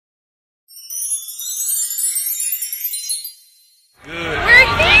We're here!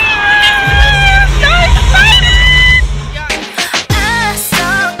 So excited! I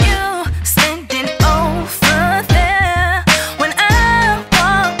saw you standing over there. When I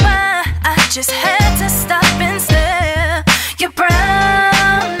walked by, I just had to stop and stare. Your brown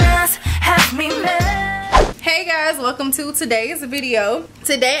eyes have me mad. Hey guys, welcome to today's video.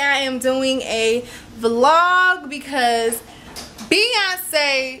 Today I am doing a vlog because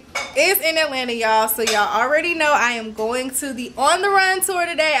Beyonce is in Atlanta, y'all. So y'all already know I am going to the On the Run tour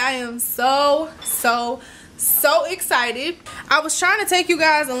today. I am so excited. I was trying to take you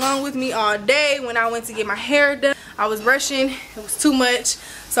guys along with me all day when I went to get my hair done. I was rushing, it was too much,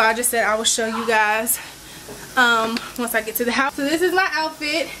 so I just said I will show you guys once I get to the house. So this is my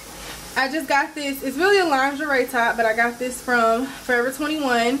outfit. I just got this. It's really a lingerie top, but I got this from Forever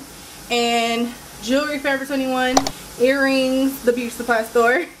 21 and jewelry Forever 21, earrings, the beauty supply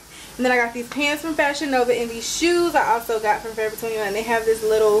store. And then I got these pants from Fashion Nova, and these shoes I also got from Forever 21. They have this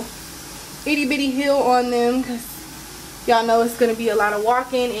little itty bitty heel on them because y'all know it's going to be a lot of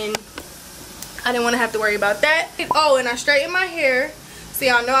walking and I didn't want to have to worry about that. Oh, and I straightened my hair. So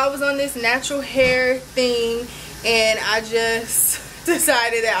y'all know I was on this natural hair thing and I just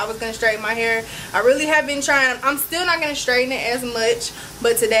decided that I was going to straighten my hair. I really have been trying. I'm still not going to straighten it as much,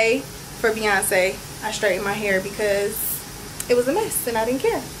 but today for Beyonce I straightened my hair because it was a mess and I didn't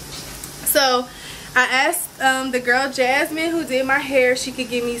care. So I asked the girl Jasmine who did my hair, she could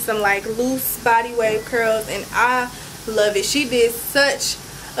give me some like loose body wave curls, and I love it. She did such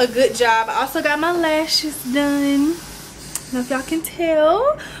a good job. I also got my lashes done. I don't know if y'all can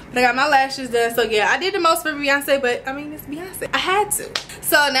tell, but I got my lashes done. So yeah, I did the most for Beyonce, but I mean, it's Beyonce. I had to.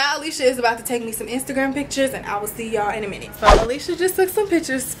 So now Alicia is about to take me some Instagram pictures and I will see y'all in a minute. So Alicia just took some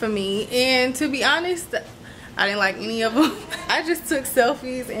pictures for me, and to be honest, I didn't like any of them. I just took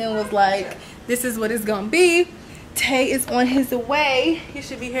selfies and was like, this is what it's gonna be. Tay is on his way. He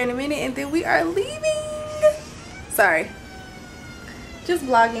should be here in a minute and then we are leaving. Sorry. Just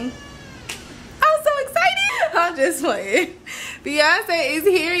vlogging. I'm so excited. I'm just playing. Beyonce is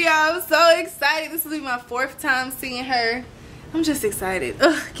here, y'all. I'm so excited. This will be my 4th time seeing her. I'm just excited.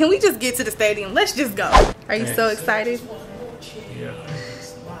 Ugh, can we just get to the stadium? Let's just go. Are you so excited? Yeah.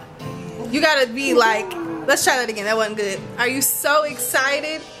 You gotta be like, let's try that again. That wasn't good. Are you so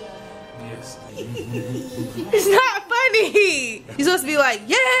excited? Yes. It's not funny. You're supposed to be like,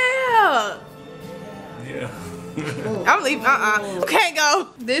 yeah. Yeah. I'm leaving. Can't go.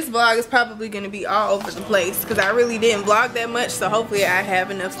 This vlog is probably gonna be all over the place because I really didn't vlog that much, so hopefully I have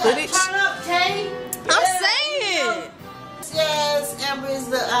enough footage. Turn up, Tay. I'm saying. Yes, Amber is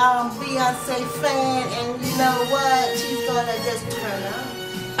the Beyonce fan, and you know what? She's gonna just turn up.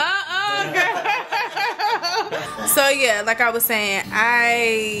 Girl. So yeah, like I was saying,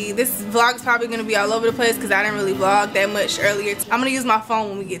 this vlog is probably gonna be all over the place because I didn't really vlog that much earlier. I'm gonna use my phone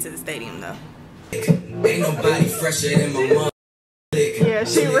when we get to the stadium though. Ain't nobody fresher than my mom. Yeah,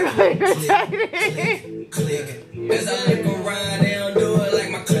 she really click, click. As I look around, they don't do it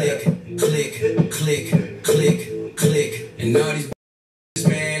like my click, click, click, click, click. And all these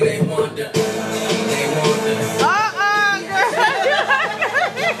man, they want the, girl.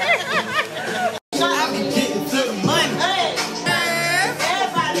 I'm getting to the money. Hey,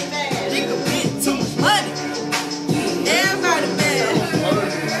 everybody mad. She could get too much money. Everybody mad.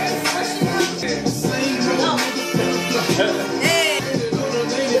 Hey.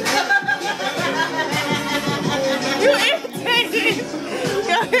 You irritated.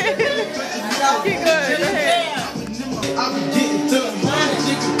 Go ahead. Keep going. Go ahead. I'm getting to the money.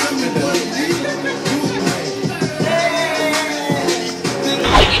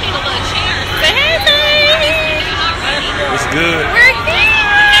 What's good? We're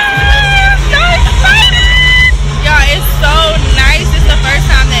here! So excited! Y'all, it's so nice. It's the first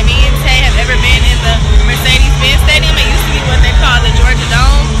time that me and Tay have ever been in the Mercedes-Benz Stadium. It used to be what they call the Georgia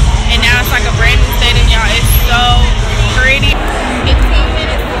Dome, and now it's like a brand new stadium, y'all. It's so pretty. 15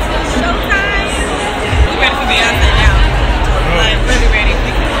 minutes until showtime. We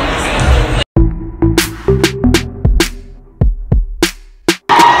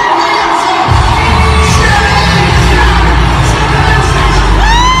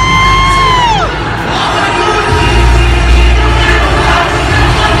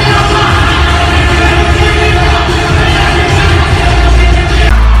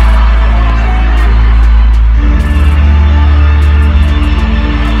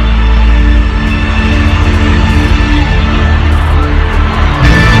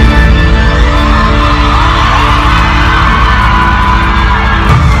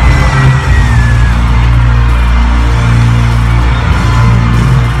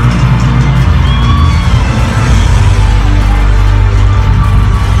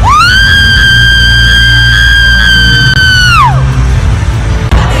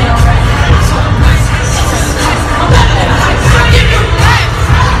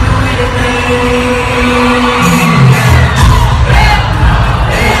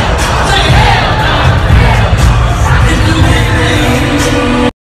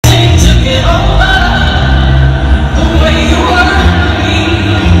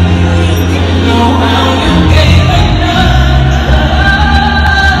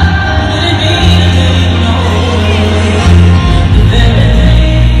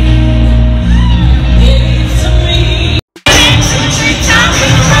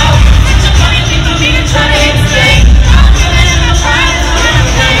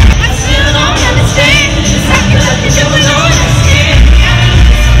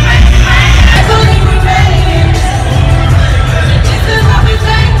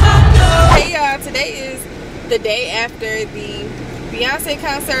the day after the Beyonce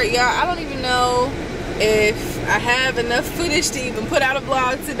concert, y'all. I don't even know if I have enough footage to even put out a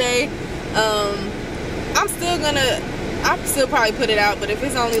vlog today. I'll still probably put it out, but if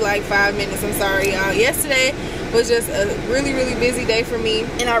it's only like 5 minutes, I'm sorry, y'all. Yesterday was just a really busy day for me,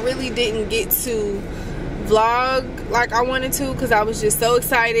 and I really didn't get to vlog like I wanted to because I was just so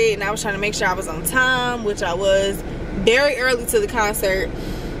excited, and I was trying to make sure I was on time, which I was very early to the concert.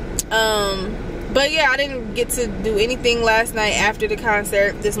 But yeah, I didn't get to do anything last night after the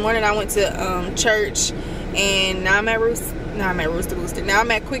concert. This morning I went to church, and now I'm at Rooster Booster. Now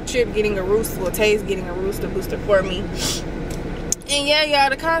I'm at Quick Trip getting a Rooster. Well, Tay's getting a Rooster Booster for me. And yeah,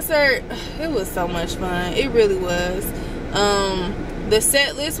 y'all, the concert, it was so much fun. It really was. The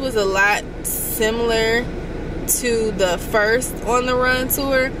set list was a lot similar to the first On the Run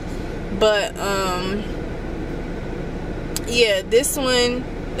tour, but yeah, this one,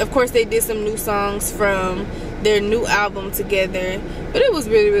 of course, they did some new songs from their new album together, but it was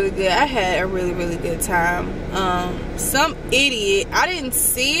really good. I had a really good time. Some idiot, I didn't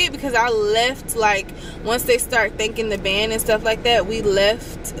see it because I left like once they start thanking the band and stuff like that. We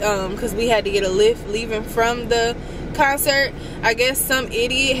left because we had to get a lift leaving from the concert. I guess some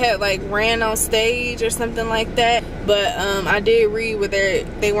idiot had like ran on stage or something like that, but I did read where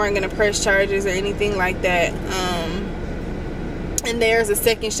they weren't gonna press charges or anything like that. And there's a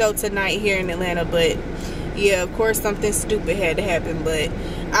second show tonight here in Atlanta, but yeah, of course something stupid had to happen, but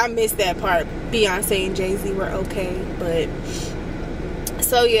I missed that part. Beyonce and Jay-Z were okay. But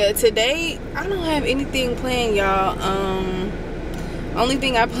so yeah, today I don't have anything planned, y'all. Only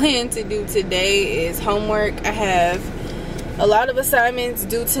thing I plan to do today is homework. I have a lot of assignments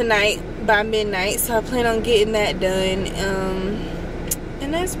due tonight by midnight, so I plan on getting that done.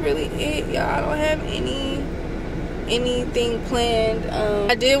 And that's really it, y'all. I don't have anything planned.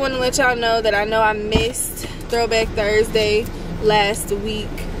 I did want to let y'all know that I know I missed Throwback Thursday last week,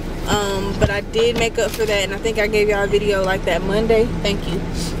 but I did make up for that, and I think I gave y'all a video like that Monday, thank you,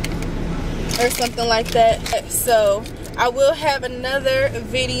 or something like that. So I will have another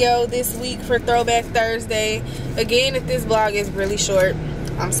video this week for Throwback Thursday. Again, if this vlog is really short,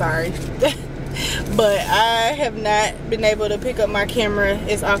 I'm sorry. But I have not been able to pick up my camera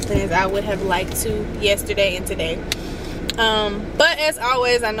as often as I would have liked to yesterday and today. But as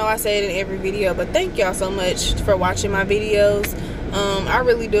always, I know I say it in every video, but thank y'all so much for watching my videos. I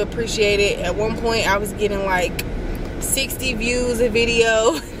really do appreciate it. At one point I was getting like 60 views a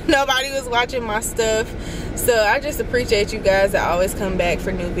video. Nobody was watching my stuff, so I just appreciate you guys that always come back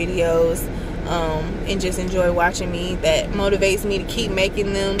for new videos and just enjoy watching me. That motivates me to keep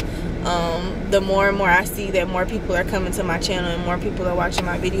making them. The more and more I see that more people are coming to my channel and more people are watching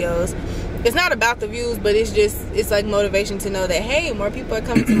my videos, it's not about the views, but it's like motivation to know that, hey, more people are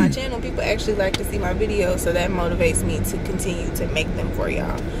coming to my channel. People actually like to see my videos, so that motivates me to continue to make them for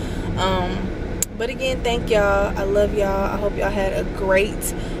y'all. But again, thank y'all. I love y'all. I hope y'all had a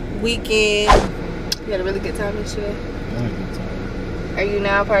great weekend. You had a really good time this year? Really good time. Are you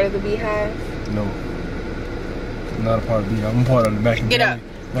now part of the Beehive? No, I'm not a part of the Beehive. I'm part of the Machiavelli. Get out.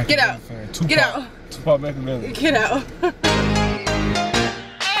 Get out. Get out. Tupac Machiavelli. Get out.